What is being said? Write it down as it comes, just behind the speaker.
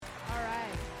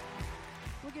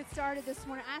Get started this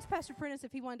morning. I asked Pastor Prentice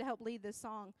if he wanted to help lead this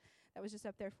song that was just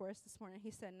up there for us this morning.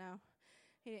 He said no.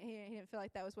 He didn't feel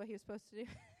like that was what he was supposed to do.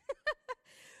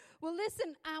 Well,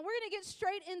 listen, we're going to get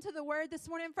straight into the Word this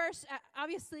morning. First,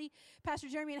 obviously, Pastor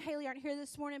Jeremy and Haley aren't here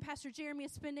this morning. Pastor Jeremy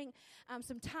is spending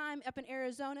some time up in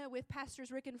Arizona with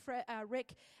Pastors Rick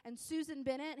and Susan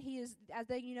Bennett. He is, as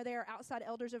they are outside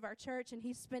elders of our church, and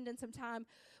he's spending some time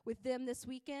with them this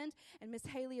weekend. And Miss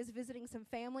Haley is visiting some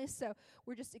families, so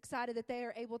we're just excited that they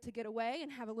are able to get away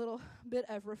and have a little bit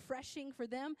of refreshing for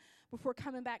them before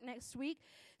coming back next week.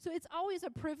 So it's always a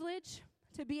privilege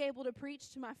to be able to preach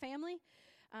to my family.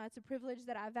 It's a privilege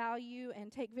that I value and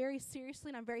take very seriously,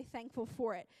 and I'm very thankful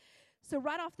for it. So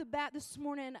right off the bat this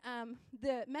morning,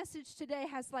 the message today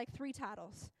has like 3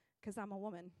 titles, because I'm a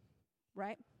woman,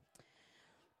 right?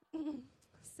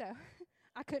 So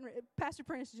I couldn't, Pastor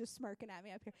Prentice is just smirking at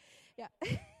me up here.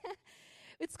 Yeah.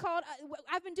 It's called,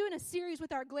 I've been doing a series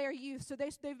with our Glare youth, so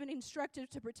they've been instructed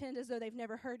to pretend as though they've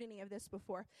never heard any of this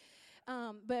before.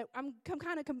 But I'm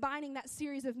kind of combining that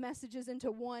series of messages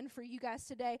into one for you guys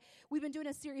today. We've been doing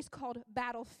a series called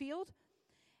Battlefield,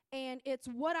 and it's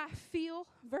what I feel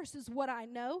versus what I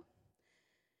know.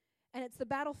 And it's the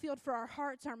battlefield for our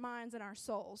hearts, our minds, and our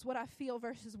souls. What I feel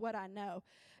versus what I know.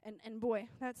 And boy,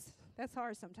 that's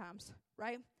hard sometimes,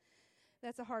 right?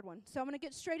 That's a hard one. So I'm going to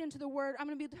get straight into the Word. I'm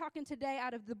going to be talking today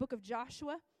out of the book of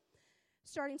Joshua.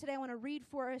 Starting today, I want to read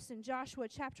for us in Joshua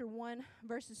chapter 1,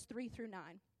 verses 3 through 9.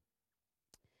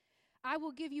 I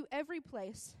will give you every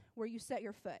place where you set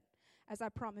your foot, as I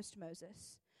promised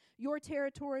Moses. Your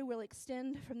territory will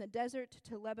extend from the desert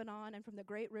to Lebanon and from the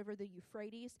great river, the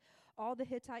Euphrates, all the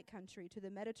Hittite country to the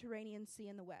Mediterranean Sea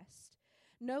in the west.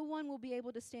 No one will be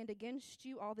able to stand against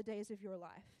you all the days of your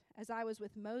life. As I was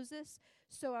with Moses,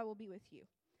 so I will be with you.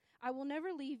 I will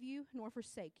never leave you nor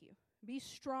forsake you. Be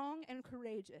strong and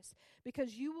courageous,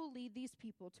 because you will lead these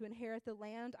people to inherit the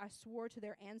land I swore to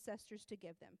their ancestors to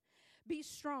give them. Be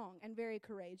strong and very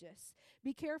courageous.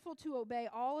 Be careful to obey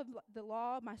all of the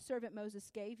law my servant Moses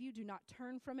gave you. Do not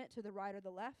turn from it to the right or the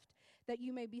left, that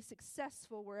you may be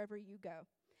successful wherever you go.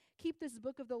 Keep this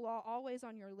book of the law always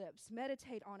on your lips.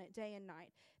 Meditate on it day and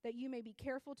night, that you may be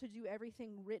careful to do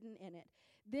everything written in it.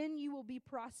 Then you will be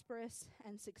prosperous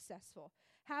and successful.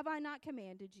 Have I not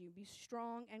commanded you? Be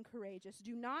strong and courageous.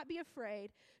 Do not be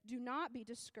afraid. Do not be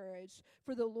discouraged,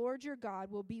 for the Lord your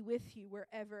God will be with you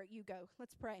wherever you go.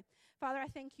 Let's pray. Father, I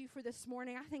thank you for this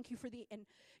morning. I thank you for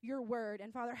your word.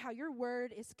 And Father, how your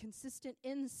word is consistent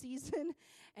in season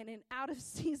and in out of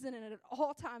season, and at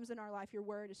all times in our life, your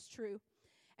word is true.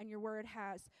 And your word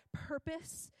has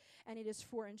purpose, and it is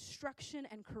for instruction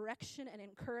and correction and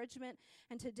encouragement.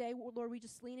 And today, Lord, we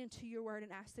just lean into your word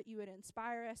and ask that you would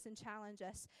inspire us and challenge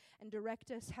us and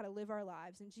direct us how to live our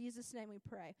lives. In Jesus' name we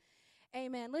pray.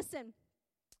 Amen. Listen,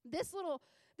 this little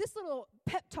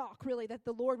pep talk, really, that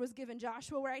the Lord was giving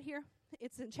Joshua right here,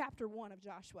 it's in chapter 1 of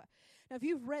Joshua. Now, if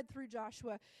you've read through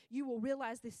Joshua, you will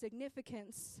realize the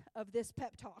significance of this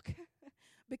pep talk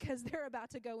because they're about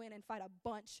to go in and fight a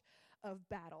bunch of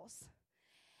battles.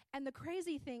 And the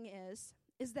crazy thing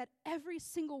is that every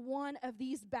single one of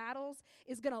these battles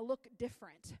is going to look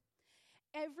different.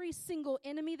 Every single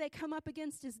enemy they come up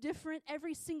against is different.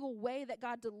 Every single way that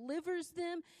God delivers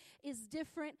them is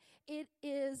different. It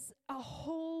is a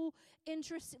whole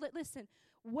interest. Listen,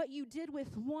 what you did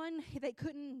with one, they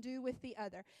couldn't do with the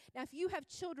other. Now, if you have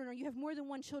children or you have more than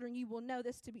one children, you will know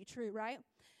this to be true, right?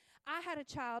 I had a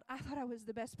child. I thought I was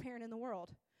the best parent in the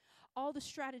world. All the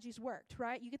strategies worked,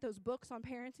 right? You get those books on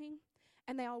parenting,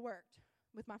 and they all worked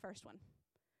with my first one.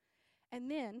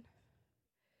 And then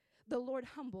the Lord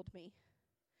humbled me,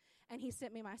 and he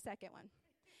sent me my second one.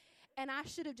 And I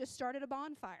should have just started a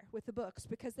bonfire with the books,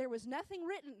 because there was nothing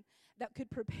written that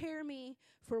could prepare me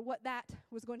for what that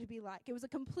was going to be like. It was a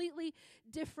completely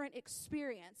different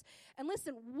experience. And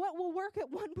listen, what will work at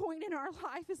one point in our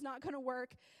life is not going to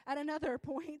work at another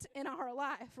point in our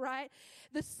life, right?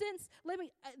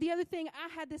 The other thing,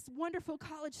 I had this wonderful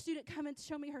college student come and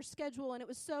show me her schedule, and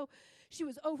she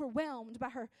was overwhelmed by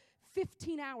her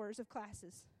 15 hours of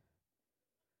classes.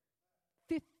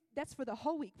 That's for the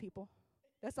whole week, people.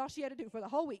 That's all she had to do for the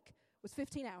whole week was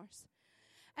 15 hours.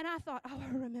 And I thought, I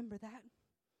remember that.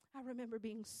 I remember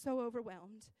being so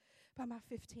overwhelmed by my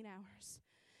 15 hours.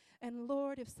 And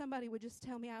Lord, if somebody would just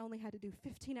tell me I only had to do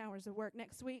 15 hours of work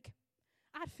next week,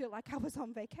 I'd feel like I was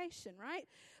on vacation, right?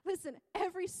 Listen,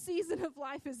 every season of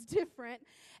life is different.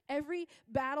 Every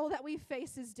battle that we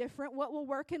face is different. What will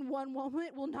work in one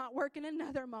moment will not work in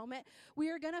another moment. We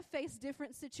are going to face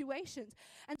different situations.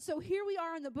 And so here we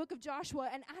are in the book of Joshua,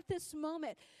 and at this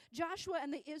moment, Joshua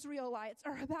and the Israelites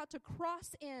are about to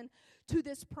cross in to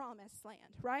this promised land,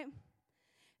 right?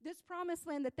 This promised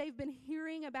land that they've been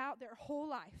hearing about their whole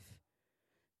life,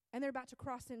 and they're about to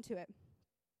cross into it.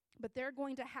 But they're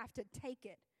going to have to take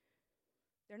it.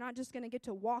 They're not just going to get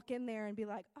to walk in there and be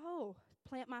like, oh,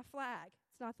 plant my flag.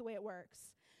 It's not the way it works.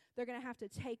 They're going to have to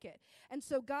take it. And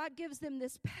so God gives them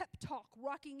this pep talk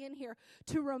rocking in here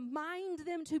to remind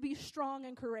them to be strong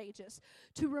and courageous,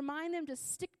 to remind them to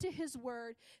stick to his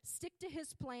word, stick to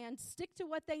his plan, stick to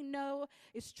what they know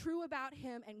is true about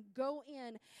him, and go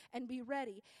in and be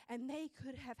ready. And they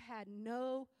could have had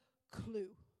no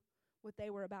clue what they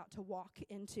were about to walk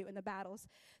into and the battles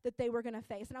that they were going to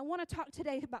face. And I want to talk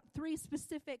today about 3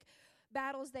 specific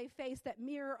battles they face that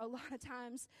mirror a lot of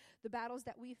times the battles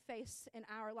that we face in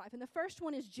our life. And the first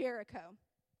one is Jericho.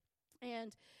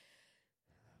 And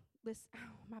listen,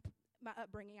 my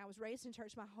upbringing, I was raised in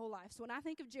church my whole life. So when I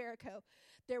think of Jericho,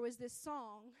 there was this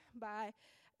song by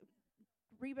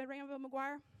Reba Rambo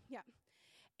McGuire. Yeah.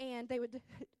 And they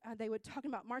would talk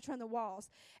about march around the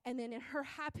walls. And then in her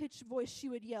high-pitched voice, she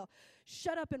would yell,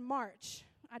 "Shut up and march."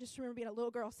 I just remember being a little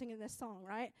girl singing this song,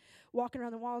 right? Walking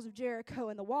around the walls of Jericho,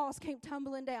 and the walls came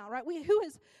tumbling down, right? Who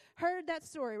has heard that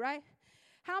story, right?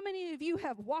 How many of you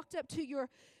have walked up to your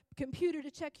computer to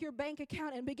check your bank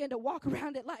account and begin to walk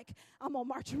around it like, I'm going to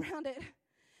march around it.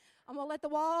 I'm going to let the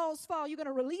walls fall. You're going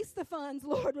to release the funds,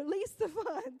 Lord, release the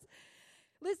funds.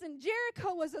 Listen,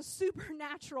 Jericho was a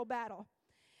supernatural battle.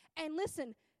 And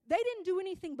listen, they didn't do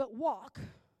anything but walk.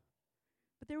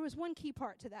 But there was one key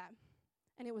part to that,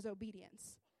 and it was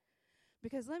obedience.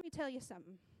 Because let me tell you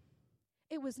something.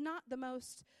 It was not the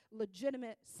most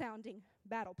legitimate sounding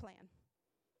battle plan.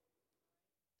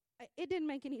 It didn't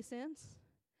make any sense.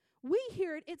 We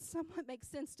hear it, it somewhat makes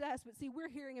sense to us, but see, we're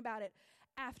hearing about it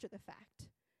after the fact.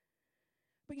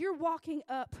 But you're walking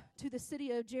up to the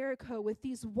city of Jericho with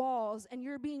these walls, and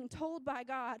you're being told by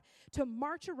God to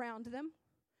march around them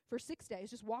for 6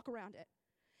 days, just walk around it.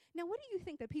 Now, what do you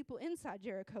think the people inside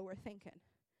Jericho were thinking?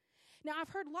 Now, I've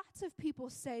heard lots of people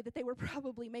say that they were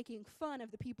probably making fun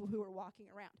of the people who were walking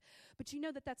around. But you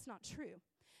know that that's not true.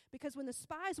 Because when the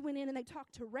spies went in and they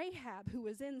talked to Rahab, who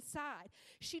was inside,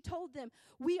 she told them,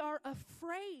 "We are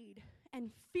afraid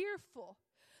and fearful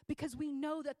because we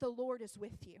know that the Lord is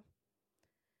with you."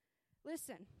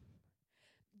 Listen,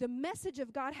 the message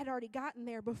of God had already gotten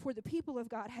there before the people of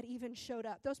God had even showed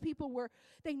up. Those people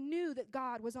they knew that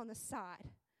God was on the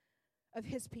side of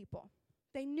his people.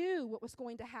 They knew what was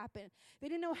going to happen. They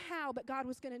didn't know how, but God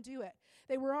was going to do it.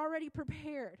 They were already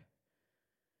prepared.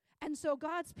 And so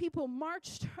God's people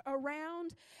marched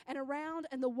around,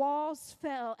 and the walls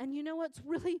fell. And you know what's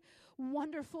really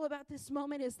wonderful about this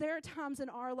moment is there are times in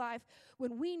our life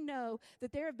when we know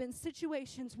that there have been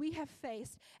situations we have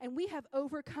faced, and we have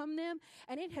overcome them,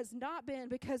 and it has not been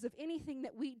because of anything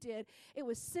that we did. It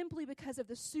was simply because of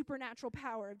the supernatural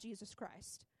power of Jesus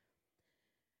Christ.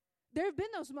 There have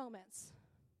been those moments.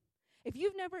 If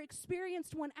you've never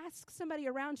experienced one, ask somebody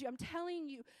around you. I'm telling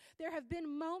you, there have been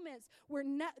moments where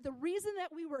the reason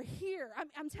that we were here,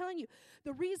 I'm telling you,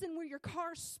 the reason where your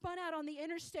car spun out on the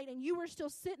interstate and you were still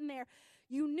sitting there,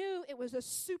 you knew it was a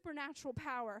supernatural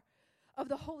power of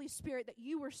the Holy Spirit that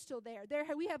you were still there.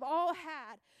 We have all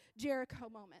had Jericho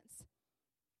moments.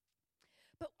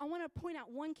 But I want to point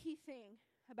out one key thing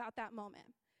about that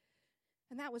moment,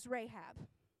 and that was Rahab.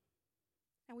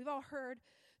 And we've all heard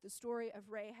the story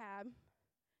of Rahab.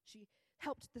 She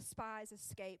helped the spies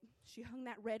escape. She hung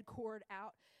that red cord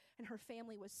out, and her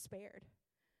family was spared.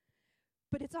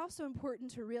 But it's also important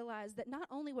to realize that not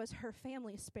only was her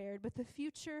family spared, but the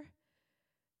future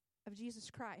of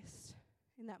Jesus Christ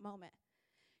in that moment.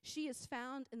 She is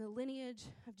found in the lineage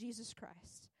of Jesus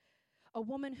Christ, a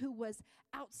woman who was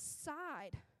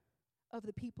outside of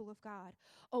the people of God,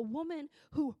 a woman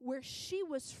who, where she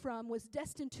was from, was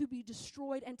destined to be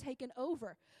destroyed and taken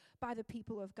over by the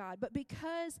people of God. But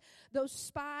because those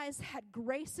spies had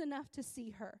grace enough to see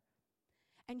her,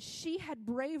 and she had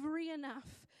bravery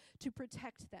enough to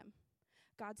protect them,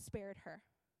 God spared her.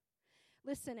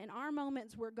 Listen, in our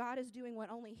moments where God is doing what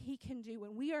only he can do,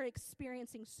 when we are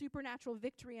experiencing supernatural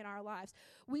victory in our lives,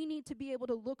 we need to be able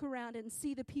to look around and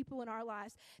see the people in our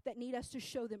lives that need us to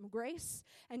show them grace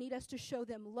and need us to show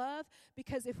them love.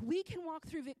 Because if we can walk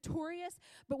through victorious,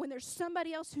 but when there's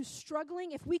somebody else who's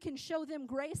struggling, if we can show them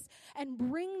grace and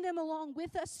bring them along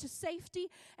with us to safety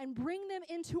and bring them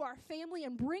into our family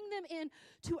and bring them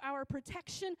into our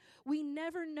protection, we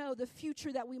never know the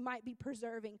future that we might be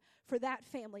preserving for that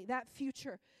family, that future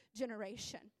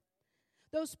generation.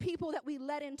 Those people that we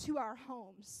let into our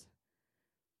homes.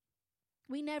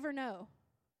 We never know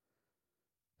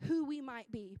who we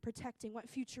might be protecting, what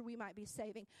future we might be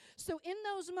saving. So in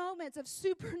those moments of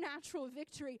supernatural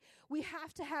victory, we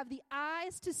have to have the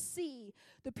eyes to see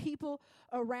the people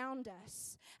around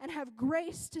us and have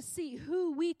grace to see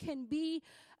who we can be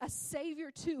a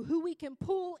savior to, who we can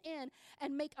pull in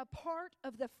and make a part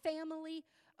of the family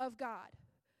of God.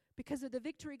 Because of the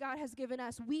victory God has given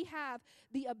us, we have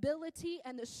the ability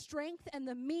and the strength and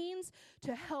the means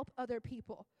to help other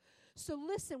people. So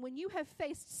listen, when you have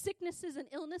faced sicknesses and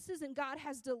illnesses and God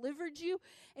has delivered you,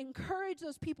 encourage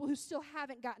those people who still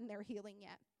haven't gotten their healing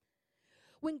yet.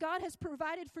 When God has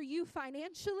provided for you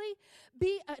financially,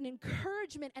 be an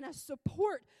encouragement and a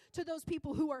support to those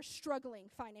people who are struggling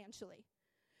financially.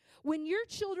 When your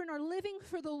children are living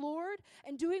for the Lord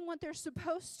and doing what they're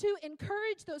supposed to,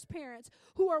 encourage those parents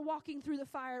who are walking through the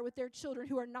fire with their children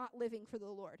who are not living for the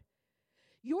Lord.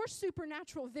 Your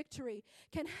supernatural victory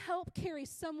can help carry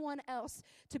someone else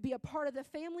to be a part of the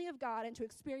family of God and to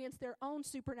experience their own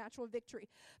supernatural victory.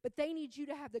 But they need you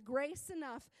to have the grace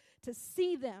enough to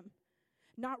see them,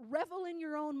 not revel in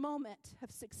your own moment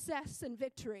of success and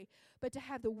victory, but to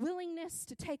have the willingness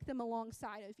to take them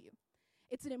alongside of you.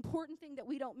 It's an important thing that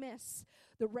we don't miss,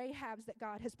 the Rahabs that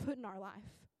God has put in our life.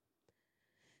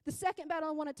 The second battle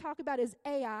I want to talk about is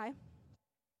Ai.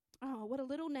 Oh, what a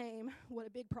little name, what a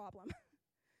big problem.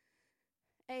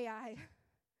 Ai.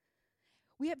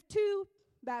 We have two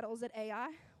battles at Ai.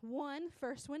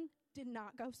 First one did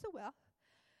not go so well.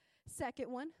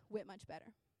 Second one went much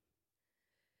better.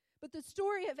 But the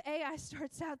story of Ai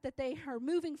starts out that they are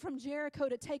moving from Jericho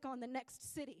to take on the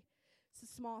next city. It's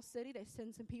a small city. They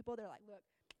send some people. They're like, look,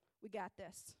 we got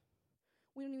this.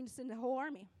 We don't even send a whole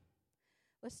army.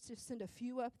 Let's just send a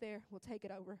few up there. We'll take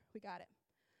it over. We got it.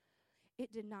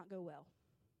 It did not go well.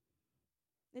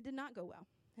 It did not go well.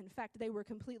 In fact, they were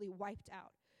completely wiped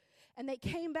out. And they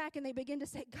came back and they began to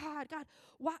say, God,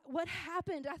 what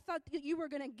happened? I thought that you were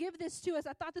going to give this to us.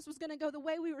 I thought this was going to go the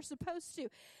way we were supposed to.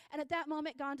 And at that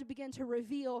moment, God began to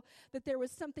reveal that there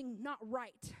was something not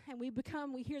right. And we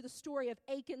hear the story of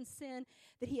Achan's sin,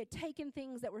 that he had taken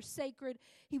things that were sacred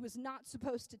he was not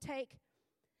supposed to take.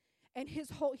 And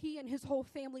he and his whole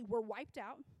family were wiped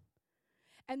out.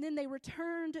 And then they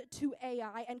returned to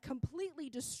Ai and completely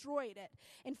destroyed it.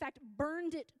 In fact,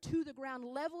 burned it to the ground,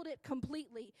 leveled it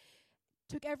completely,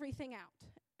 took everything out,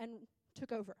 and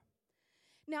took over.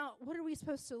 Now, what are we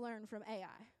supposed to learn from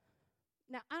Ai?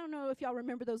 Now, I don't know if y'all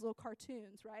remember those little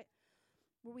cartoons, right?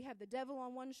 Where we have the devil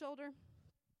on one shoulder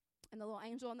and the little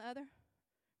angel on the other,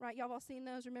 right? Y'all all seen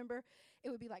those? Remember? It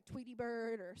would be like Tweety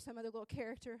Bird or some other little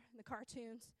character in the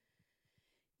cartoons.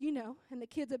 You know, and the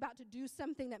kid's about to do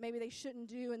something that maybe they shouldn't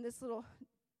do, and this little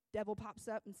devil pops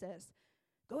up and says,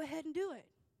 go ahead and do it.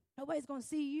 Nobody's going to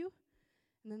see you.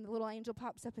 And then the little angel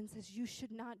pops up and says, you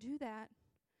should not do that.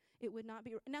 It would not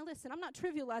be. Now, listen, I'm not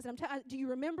trivializing. Do you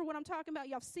remember what I'm talking about?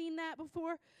 Y'all seen that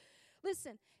before?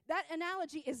 Listen, that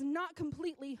analogy is not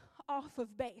completely off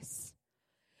of base.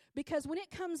 Because when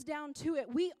it comes down to it,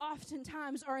 we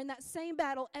oftentimes are in that same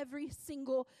battle every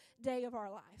single day of our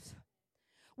lives.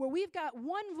 Where we've got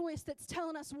one voice that's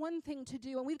telling us one thing to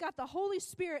do, and we've got the Holy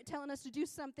Spirit telling us to do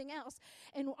something else,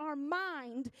 and our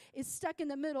mind is stuck in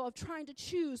the middle of trying to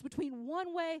choose between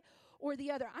one way or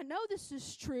the other. I know this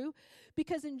is true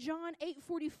because in John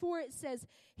 8:44 it says,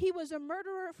 he was a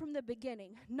murderer from the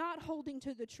beginning, not holding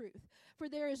to the truth, for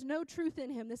there is no truth in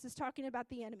him. This is talking about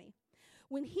the enemy.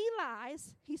 When he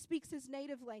lies, he speaks his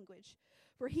native language,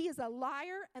 for he is a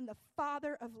liar and the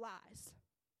father of lies.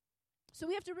 So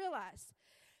we have to realize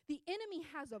the enemy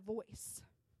has a voice.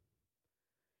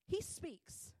 He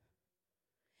speaks.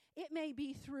 It may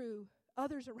be through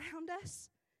others around us.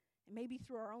 It may be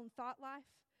through our own thought life.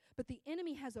 But the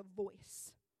enemy has a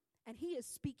voice. And he is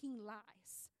speaking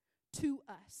lies to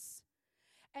us.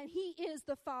 And he is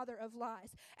the father of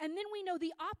lies. And then we know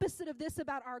the opposite of this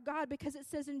about our God, because it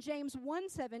says in James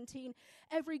 1:17,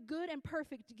 every good and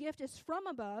perfect gift is from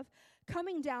above,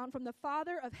 coming down from the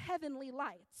Father of heavenly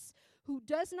lights, who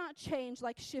does not change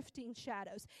like shifting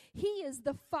shadows. He is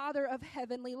the Father of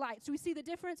heavenly lights. So we see the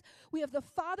difference? We have the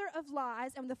father of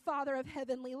lies and the father of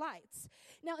heavenly lights.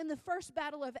 Now, in the first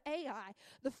battle of Ai,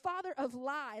 the father of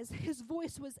lies, his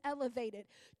voice was elevated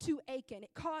to Achan.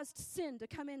 It caused sin to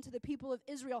come into the people of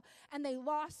Israel, and they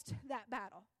lost that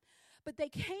battle. But they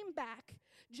came back.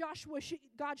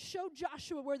 God showed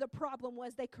Joshua where the problem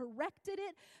was. They corrected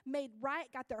it, made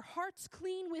right, got their hearts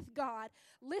clean with God,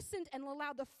 listened, and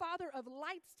allowed the Father of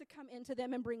lights to come into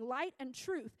them and bring light and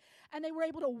truth. And they were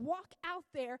able to walk out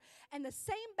there, and the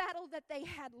same battle that they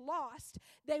had lost,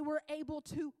 they were able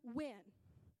to win.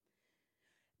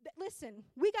 Listen,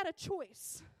 we got a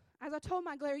choice. As I told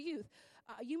my Glare youth,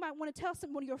 You might want to tell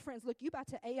one of your friends, look, you about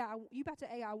to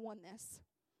AI one this.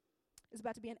 It's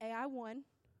about to be an AI one.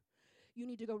 You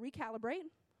need to go recalibrate.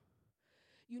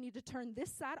 You need to turn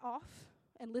this side off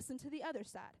and listen to the other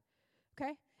side.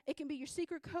 Okay? It can be your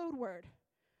secret code word.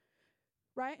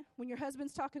 Right? When your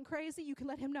husband's talking crazy, you can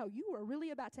let him know you are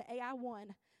really about to AI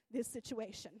one this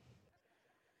situation.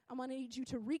 I'm going to need you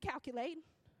to recalculate.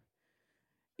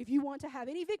 If you want to have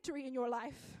any victory in your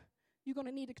life, you're going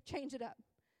to need to change it up.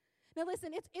 Now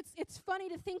listen, it's funny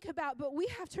to think about, but we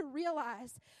have to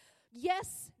realize,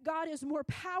 yes, God is more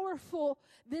powerful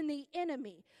than the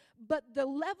enemy, but the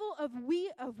level of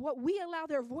what we allow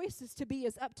their voices to be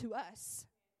is up to us.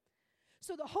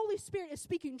 So the Holy Spirit is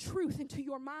speaking truth into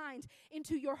your mind,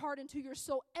 into your heart, into your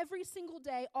soul every single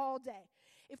day, all day.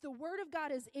 If the Word of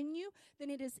God is in you, then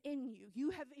it is in you.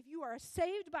 If you are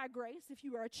saved by grace, if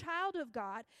you are a child of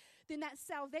God, then that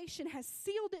salvation has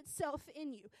sealed itself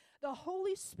in you. The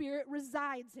Holy Spirit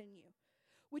resides in you,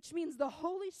 which means the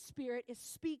Holy Spirit is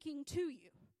speaking to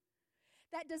you.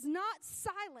 That does not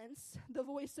silence the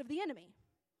voice of the enemy,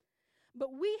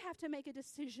 but we have to make a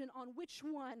decision on which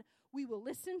one we will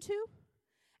listen to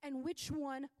and which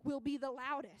one will be the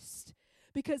loudest,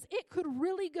 because it could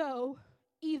really go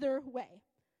either way.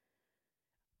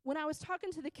 When I was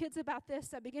talking to the kids about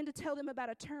this, I began to tell them about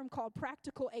a term called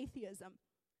practical atheism.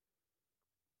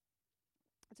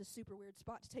 It's a super weird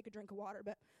spot to take a drink of water,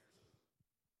 but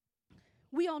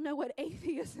we all know what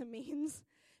atheism means.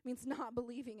 It means not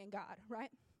believing in God,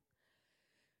 right?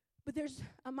 But there's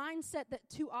a mindset that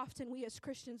too often we as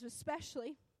Christians,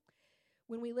 especially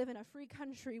when we live in a free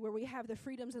country where we have the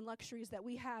freedoms and luxuries that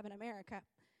we have in America,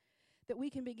 that we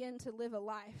can begin to live a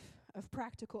life of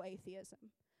practical atheism,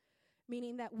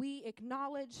 meaning that we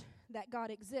acknowledge that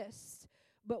God exists,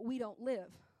 but we don't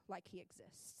live like he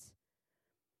exists.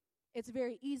 It's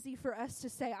very easy for us to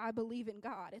say, I believe in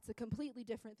God. It's a completely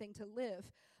different thing to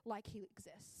live like he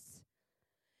exists.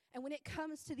 And when it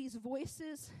comes to these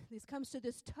voices, this comes to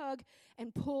this tug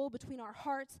and pull between our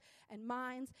hearts and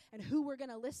minds and who we're going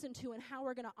to listen to and how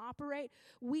we're going to operate,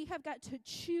 we have got to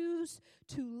choose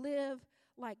to live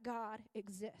like God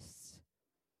exists.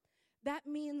 That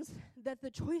means that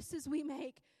the choices we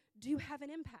make do have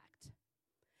an impact.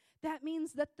 That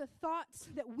means that the thoughts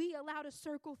that we allow to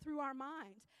circle through our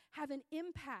minds have an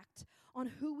impact on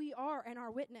who we are and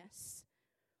our witness.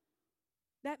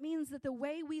 That means that the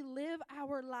way we live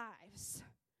our lives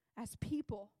as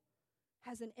people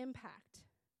has an impact.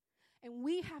 And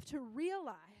we have to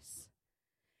realize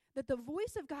that the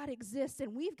voice of God exists,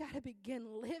 and we've got to begin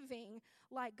living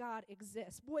like God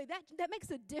exists. Boy, that makes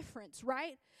a difference,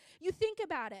 right? You think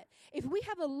about it. If we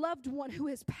have a loved one who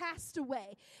has passed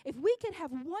away, if we could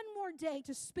have one more day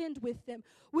to spend with them,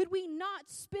 would we not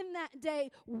spend that day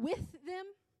with them?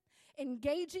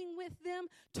 Engaging with them,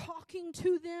 talking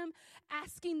to them,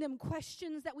 asking them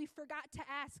questions that we forgot to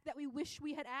ask, that we wish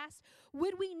we had asked?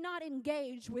 Would we not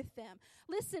engage with them?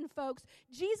 Listen, folks,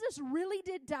 Jesus really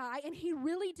did die, and he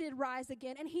really did rise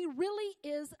again, and he really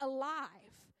is alive.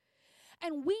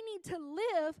 And we need to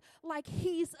live like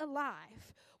he's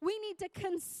alive. We need to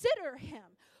consider him.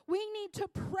 We need to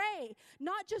pray,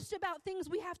 not just about things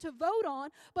we have to vote on,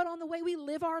 but on the way we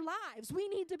live our lives. We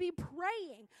need to be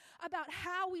praying about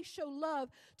how we show love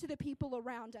to the people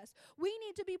around us. We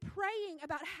need to be praying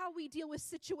about how we deal with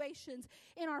situations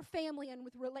in our family and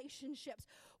with relationships.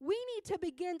 We need to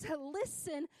begin to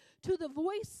listen to the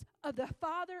voice of the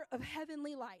Father of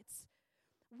heavenly lights.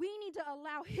 We need to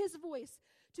allow his voice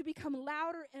to become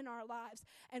louder in our lives,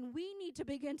 and we need to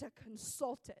begin to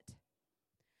consult it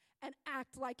and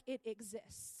act like it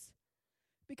exists.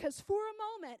 Because for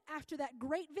a moment, after that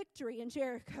great victory in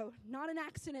Jericho, not an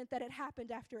accident that it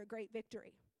happened after a great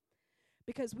victory.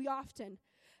 Because we often,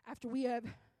 after we have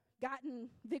gotten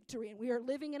victory and we are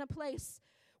living in a place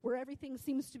where everything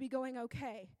seems to be going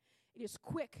okay,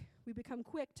 we become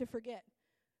quick to forget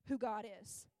who God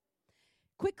is.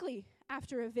 Quickly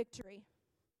after a victory,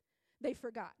 they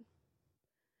forgot.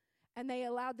 And they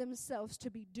allowed themselves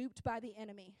to be duped by the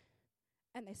enemy.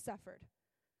 And they suffered.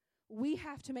 We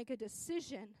have to make a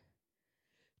decision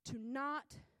to not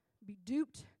be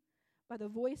duped by the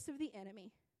voice of the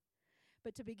enemy,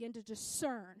 but to begin to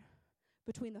discern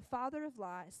between the father of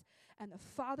lies and the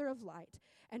father of light,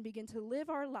 and begin to live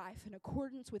our life in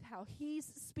accordance with how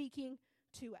he's speaking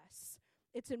to us.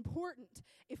 It's important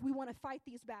if we want to fight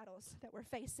these battles that we're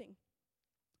facing.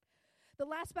 The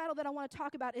last battle that I want to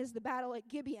talk about is the battle at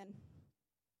Gibeon.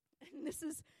 And this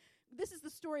is the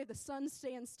story of the sun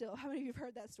stand still. How many of you have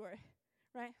heard that story?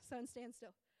 Right? Sun stand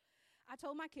still. I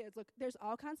told my kids, look, there's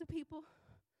all kinds of people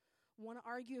want to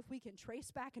argue if we can trace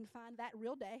back and find that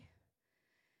real day.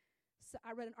 So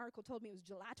I read an article told me it was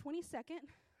July 22nd.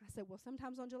 I said, well,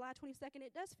 sometimes on July 22nd,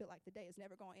 it does feel like the day is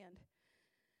never going to end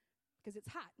because it's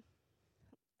hot.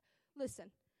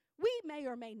 Listen, we may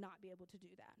or may not be able to do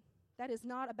that. That is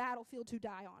not a battlefield to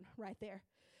die on right there.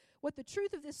 What the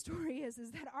truth of this story is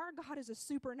that our God is a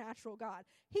supernatural God.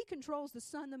 He controls the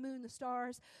sun, the moon, the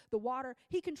stars, the water.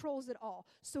 He controls it all.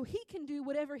 So he can do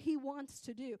whatever he wants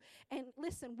to do. And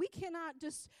listen, we cannot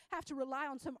just have to rely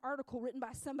on some article written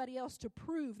by somebody else to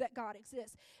prove that God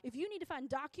exists. If you need to find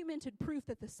documented proof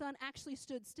that the sun actually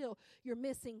stood still, you're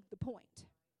missing the point.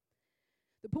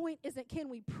 The point isn't can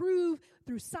we prove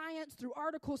through science, through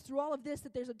articles, through all of this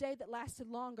that there's a day that lasted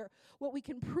longer. What we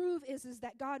can prove is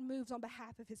that God moves on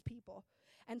behalf of his people.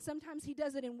 And sometimes he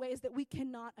does it in ways that we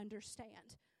cannot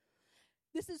understand.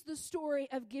 This is the story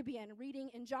of Gibeon, reading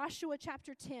in Joshua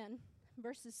chapter 10,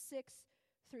 verses 6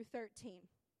 through 13.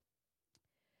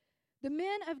 The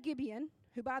men of Gibeon,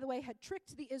 who by the way had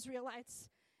tricked the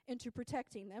Israelites into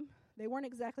protecting them, they weren't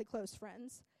exactly close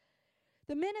friends.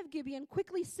 The men of Gibeon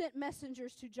quickly sent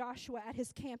messengers to Joshua at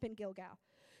his camp in Gilgal.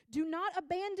 Do not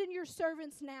abandon your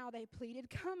servants now, they pleaded.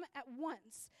 Come at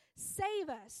once. Save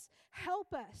us.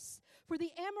 Help us. For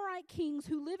the Amorite kings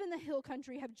who live in the hill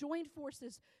country have joined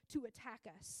forces to attack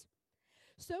us.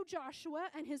 So Joshua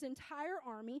and his entire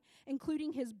army,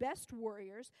 including his best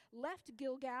warriors, left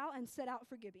Gilgal and set out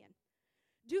for Gibeon.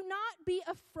 Do not be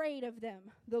afraid of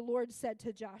them, the Lord said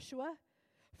to Joshua,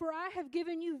 for I have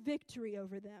given you victory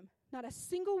over them. Not a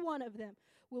single one of them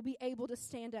will be able to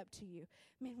stand up to you.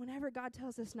 Man, whenever God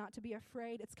tells us not to be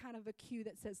afraid, it's kind of a cue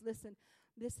that says, listen,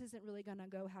 this isn't really going to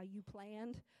go how you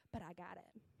planned, but I got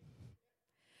it.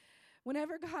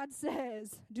 Whenever God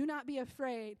says, do not be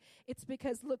afraid, it's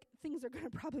because, look, things are going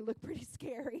to probably look pretty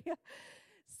scary.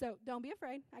 So don't be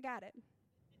afraid. I got it.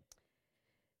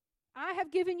 I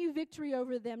have given you victory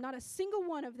over them. Not a single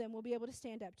one of them will be able to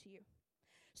stand up to you.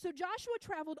 So Joshua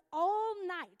traveled all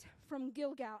night from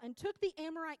Gilgal and took the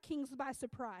Amorite kings by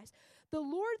surprise. The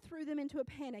Lord threw them into a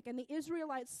panic, and the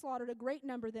Israelites slaughtered a great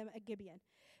number of them at Gibeon.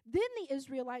 Then the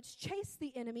Israelites chased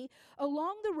the enemy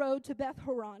along the road to Beth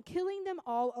Horon, killing them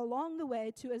all along the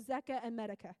way to Azekah and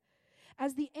Medekah.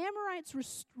 As the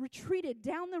Amorites retreated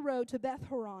down the road to Beth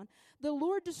Horon, the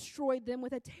Lord destroyed them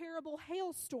with a terrible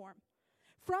hailstorm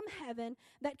from heaven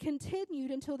that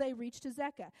continued until they reached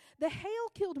Azekah. The hail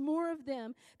killed more of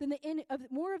them than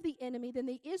more of the enemy than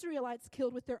the Israelites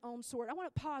killed with their own sword. I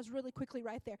want to pause really quickly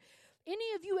right there.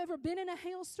 Any of you ever been in a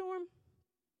hailstorm?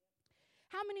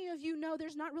 How many of you know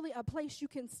there's not really a place you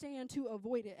can stand to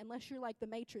avoid it unless you're like the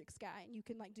Matrix guy and you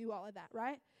can like do all of that,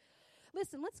 right?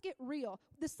 Listen, let's get real.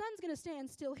 The sun's going to stand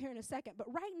still here in a second,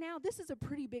 but right now this is a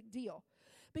pretty big deal.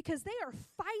 Because they are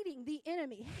fighting the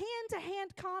enemy,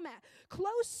 hand-to-hand combat,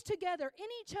 close together in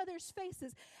each other's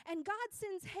faces. And God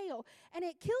sends hail, and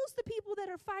it kills the people that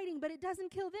are fighting, but it doesn't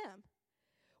kill them.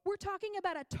 We're talking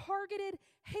about a targeted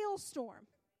hailstorm.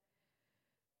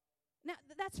 Now,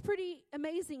 that's pretty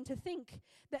amazing to think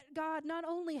that God not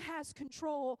only has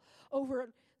control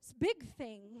over big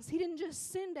things. He didn't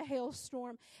just send a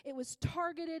hailstorm. It was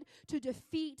targeted to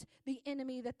defeat the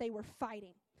enemy that they were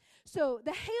fighting. So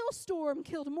the hailstorm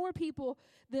killed more people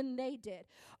than they did.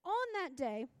 On that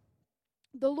day,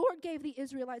 the Lord gave the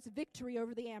Israelites victory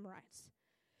over the Amorites.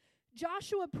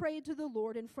 Joshua prayed to the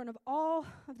Lord in front of all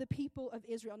of the people of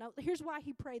Israel. Now, here's why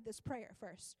he prayed this prayer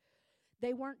first.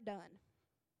 They weren't done.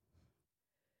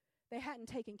 They hadn't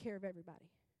taken care of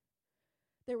everybody.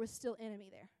 There was still enemy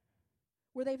there.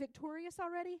 Were they victorious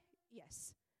already?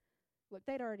 Yes.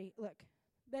 They'd already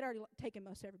taken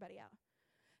most everybody out.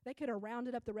 They could have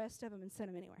rounded up the rest of them and sent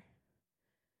them anywhere.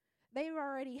 They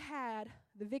already had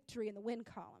the victory in the win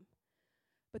column,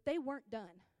 but they weren't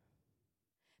done.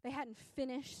 They hadn't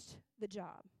finished the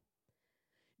job.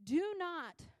 Do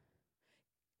not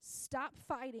stop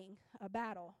fighting a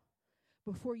battle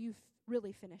before you've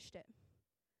really finished it.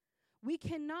 We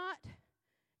cannot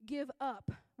give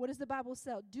up. What does the Bible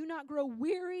say? Do not grow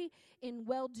weary in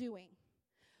well-doing.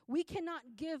 We cannot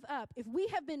give up. If we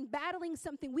have been battling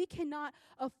something, we cannot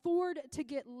afford to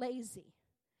get lazy.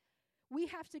 We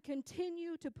have to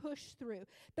continue to push through.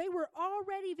 They were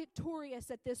already victorious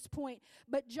at this point,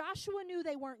 but Joshua knew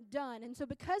they weren't done. And so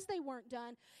because they weren't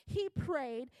done, he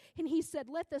prayed and he said,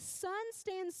 let the sun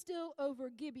stand still over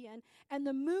Gibeon and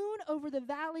the moon over the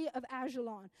valley of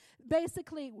Ajalon.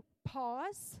 Basically,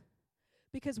 pause,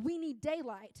 because we need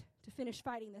daylight to finish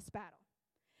fighting this battle.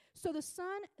 So the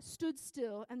sun stood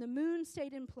still and the moon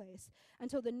stayed in place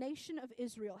until the nation of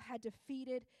Israel had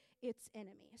defeated its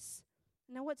enemies.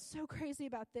 Now, what's so crazy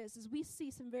about this is we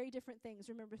see some very different things.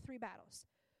 Remember, 3 battles.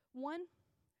 1,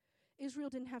 Israel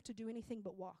didn't have to do anything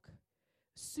but walk.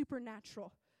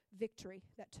 Supernatural victory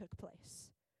that took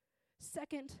place.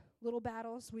 Second, little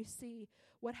battles, we see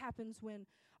what happens when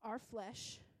our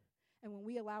flesh and when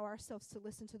we allow ourselves to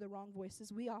listen to the wrong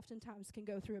voices, we oftentimes can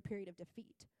go through a period of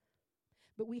defeat.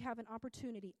 But we have an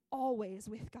opportunity, always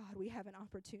with God, we have an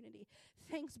opportunity.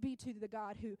 Thanks be to the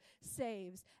God who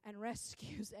saves and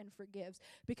rescues and forgives.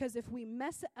 Because if we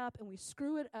mess it up and we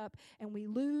screw it up and we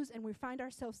lose and we find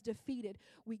ourselves defeated,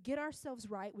 we get ourselves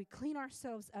right, we clean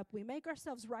ourselves up, we make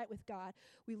ourselves right with God,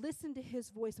 we listen to his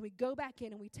voice, and we go back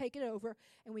in and we take it over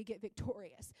and we get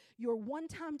victorious. Your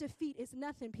one-time defeat is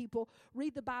nothing, people.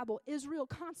 Read the Bible. Israel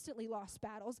constantly lost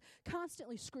battles,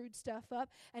 constantly screwed stuff up,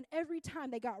 and every time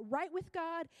they got right with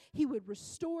God, he would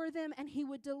restore them and he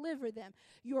would deliver them.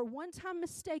 Your one-time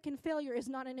mistake and failure is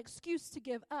not an excuse to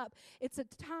give up. It's a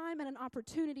time and an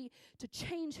opportunity to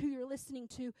change who you're listening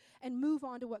to and move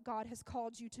on to what God has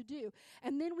called you to do.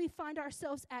 And then we find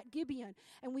ourselves at Gibeon,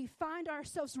 and we find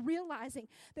ourselves realizing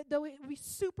that though it would be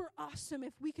super awesome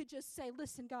if we could just say,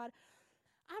 listen, God,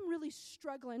 I'm really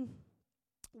struggling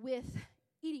with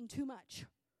eating too much.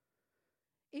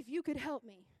 If you could help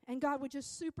me, and God would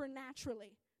just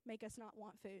supernaturally make us not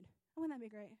want food. Wouldn't that be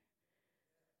great?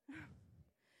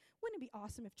 Wouldn't it be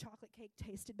awesome if chocolate cake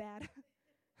tasted bad?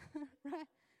 Right?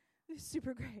 It's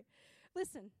super great.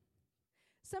 Listen,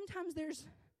 sometimes there's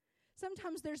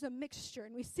a mixture,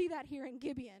 and we see that here in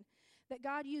Gibeon, that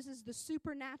God uses the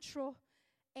supernatural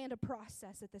and a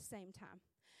process at the same time.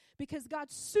 Because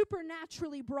God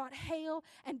supernaturally brought hail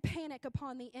and panic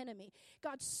upon the enemy.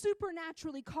 God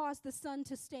supernaturally caused the sun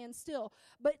to stand still.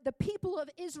 But the people of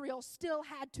Israel still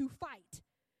had to fight.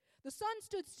 The sun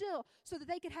stood still so that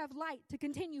they could have light to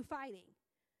continue fighting.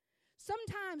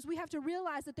 Sometimes we have to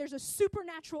realize that there's a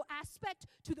supernatural aspect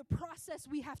to the process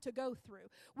we have to go through.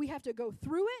 We have to go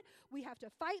through it. We have to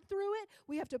fight through it.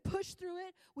 We have to push through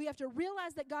it. We have to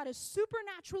realize that God is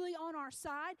supernaturally on our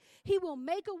side. He will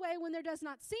make a way when there does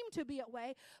not seem to be a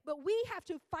way, but we have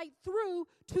to fight through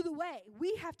to the way.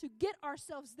 We have to get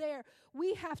ourselves there.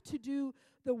 We have to do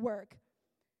the work.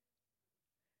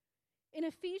 In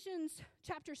Ephesians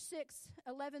chapter 6,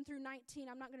 11 through 19,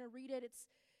 I'm not going to read it. It's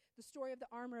the story of the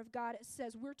armor of God. It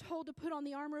says, we're told to put on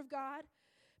the armor of God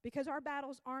because our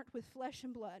battles aren't with flesh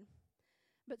and blood,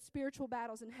 but spiritual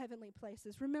battles in heavenly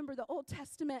places. Remember, the Old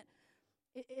Testament,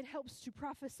 it helps to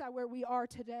prophesy where we are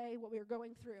today, what we are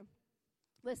going through.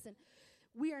 Listen,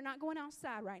 we are not going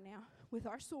outside right now with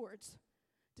our swords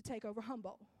to take over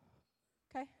Humboldt,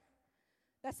 okay?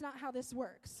 That's not how this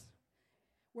works.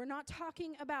 We're not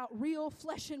talking about real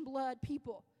flesh and blood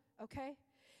people, okay?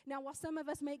 Now, while some of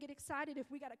us may get excited if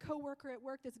we got a coworker at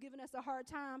work that's giving us a hard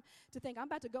time to think, I'm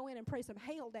about to go in and pray some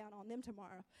hail down on them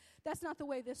tomorrow. That's not the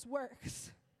way this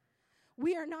works.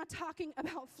 We are not talking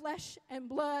about flesh and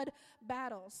blood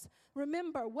battles.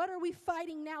 Remember, what are we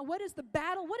fighting now? What is the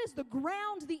battle? What is the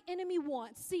ground the enemy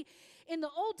wants? See, in the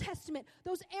Old Testament,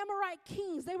 those Amorite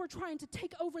kings, they were trying to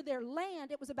take over their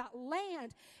land. It was about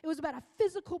land. It was about a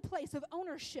physical place of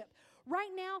ownership.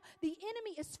 Right now, the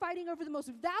enemy is fighting over the most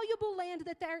valuable land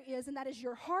that there is, and that is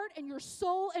your heart and your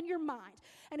soul and your mind.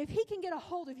 And if he can get a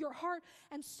hold of your heart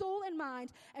and soul and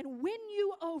mind and win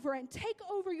you over and take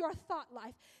over your thought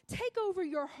life, take over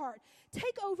your heart,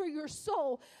 take over your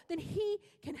soul, then he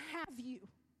can have you.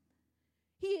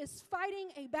 He is fighting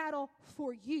a battle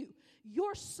for you.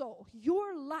 Your soul,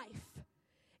 your life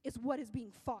is what is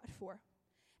being fought for.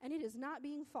 And it is not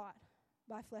being fought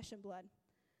by flesh and blood.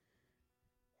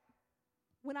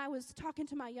 When I was talking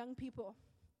to my young people,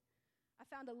 I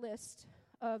found a list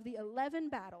of the 11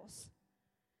 battles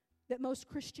that most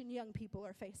Christian young people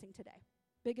are facing today.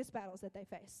 Biggest battles that they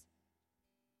face.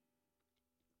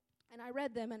 And I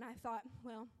read them and I thought,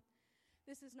 well,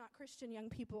 this is not Christian young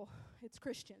people, it's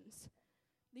Christians.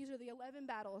 These are the 11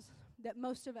 battles that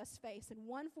most of us face in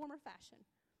one form or fashion.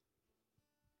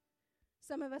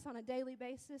 Some of us on a daily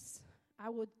basis. I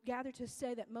would gather to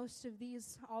say that most of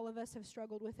these, all of us have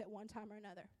struggled with at one time or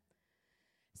another.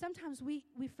 Sometimes we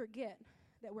forget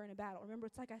that we're in a battle. Remember,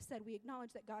 it's like I said, we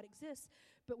acknowledge that God exists,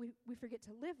 but we forget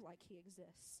to live like he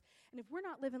exists. And if we're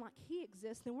not living like he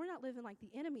exists, then we're not living like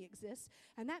the enemy exists,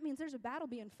 and that means there's a battle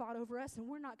being fought over us, and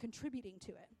we're not contributing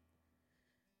to it.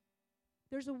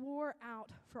 There's a war out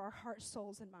for our hearts,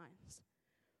 souls, and minds.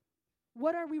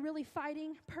 What are we really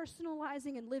fighting?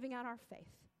 Personalizing and living out our faith.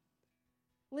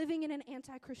 Living in an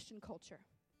anti-Christian culture,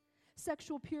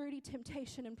 sexual purity,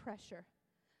 temptation, and pressure,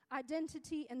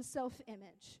 identity and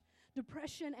self-image,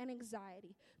 depression and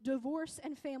anxiety, divorce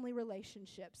and family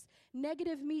relationships,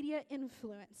 negative media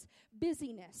influence,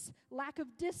 busyness, lack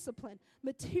of discipline,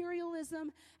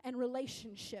 materialism, and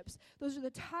relationships. Those are the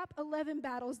top 11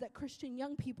 battles that Christian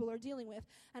young people are dealing with,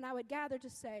 and I would gather to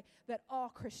say that all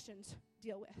Christians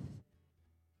deal with.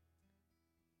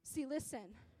 See,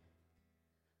 listen.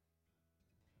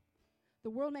 The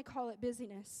world may call it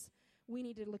busyness. We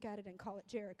need to look at it and call it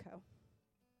Jericho.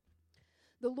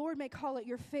 The Lord may call it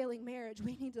your failing marriage.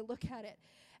 We need to look at it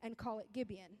and call it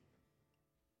Gibeon.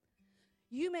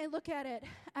 You may look at it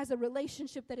as a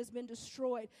relationship that has been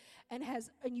destroyed and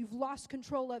you've lost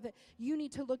control of it. You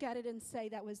need to look at it and say,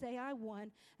 that was AI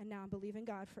 1, and now I'm believing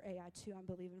God for AI 2. I'm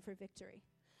believing for victory.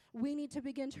 We need to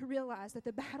begin to realize that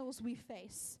the battles we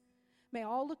face may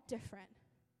all look different,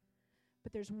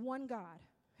 but there's one God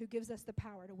who gives us the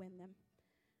power to win them.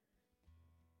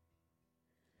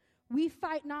 We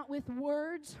fight not with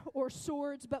words or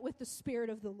swords, but with the Spirit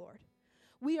of the Lord.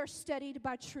 We are steadied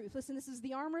by truth. Listen, this is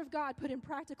the armor of God put in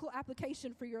practical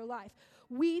application for your life.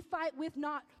 We fight with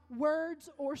not words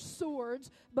or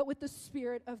swords, but with the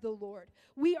Spirit of the Lord.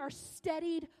 We are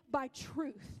steadied by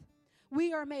truth.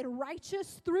 We are made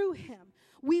righteous through Him.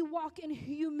 We walk in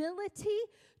humility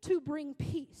to bring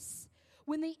peace.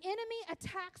 When the enemy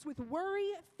attacks with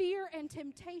worry, fear, and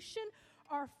temptation,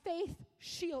 our faith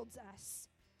shields us.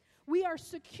 We are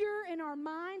secure in our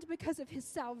mind because of His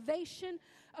salvation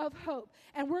of hope.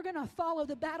 And we're going to follow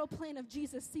the battle plan of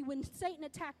Jesus. See, when Satan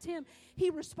attacked Him, He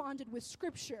responded with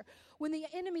Scripture. When the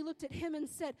enemy looked at Him and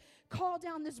said, call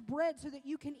down this bread so that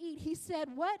you can eat, He said,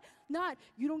 what? Not,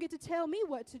 you don't get to tell me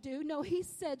what to do. No, He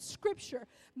said Scripture.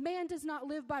 Man does not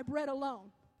live by bread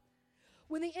alone.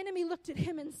 When the enemy looked at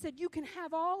Him and said, you can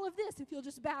have all of this if you'll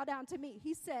just bow down to me,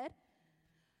 He said,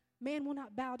 man will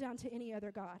not bow down to any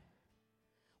other God.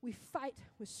 We fight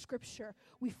with Scripture.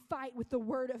 We fight with the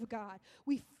Word of God.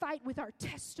 We fight with our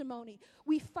testimony.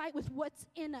 We fight with what's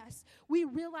in us. We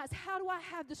realize, how do I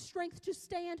have the strength to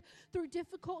stand through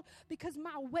difficult? Because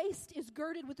my waist is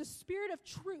girded with the Spirit of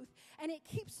truth, and it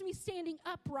keeps me standing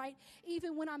upright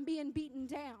even when I'm being beaten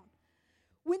down.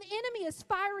 When the enemy is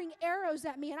firing arrows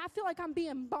at me and I feel like I'm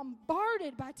being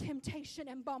bombarded by temptation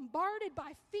and bombarded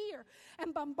by fear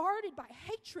and bombarded by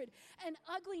hatred and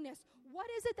ugliness, what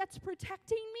is it that's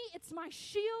protecting me? It's my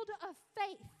shield of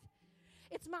faith.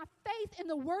 It's my faith in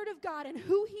the Word of God and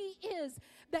who He is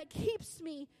that keeps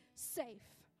me safe.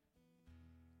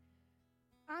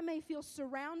 I may feel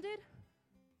surrounded.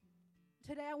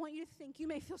 Today I want you to think, you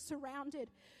may feel surrounded.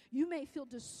 You may feel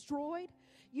destroyed.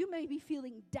 You may be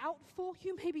feeling doubtful.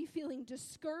 You may be feeling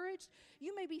discouraged.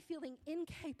 You may be feeling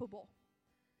incapable.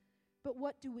 But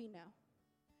what do we know?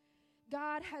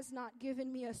 God has not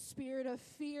given me a spirit of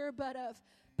fear, but of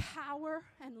power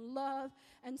and love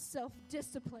and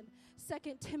self-discipline.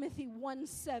 2 Timothy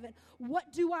 1:7.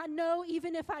 What do I know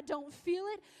even if I don't feel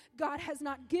it? God has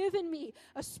not given me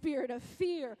a spirit of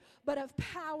fear, but of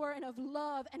power and of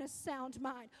love and a sound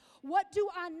mind. What do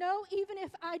I know even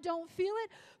if I don't feel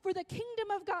it? For the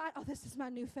kingdom of God, oh, this is my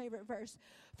new favorite verse.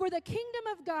 For the kingdom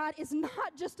of God is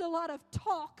not just a lot of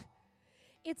talk.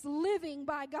 It's living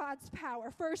by God's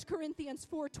power. 1 Corinthians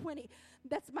 4:20.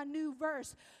 That's my new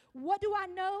verse. What do I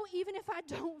know even if I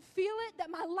don't feel it?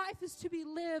 That my life is to be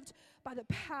lived by the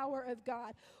power of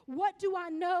God. What do I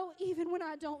know even when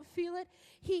I don't feel it?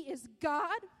 He is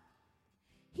God.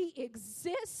 He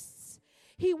exists.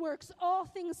 He works all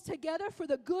things together for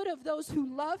the good of those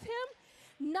who love Him.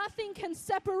 Nothing can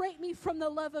separate me from the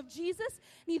love of Jesus.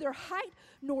 Neither height,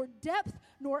 nor depth,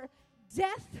 nor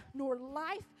death, nor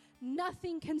life.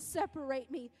 Nothing can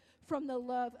separate me from the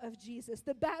love of Jesus.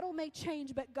 The battle may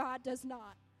change, but God does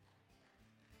not.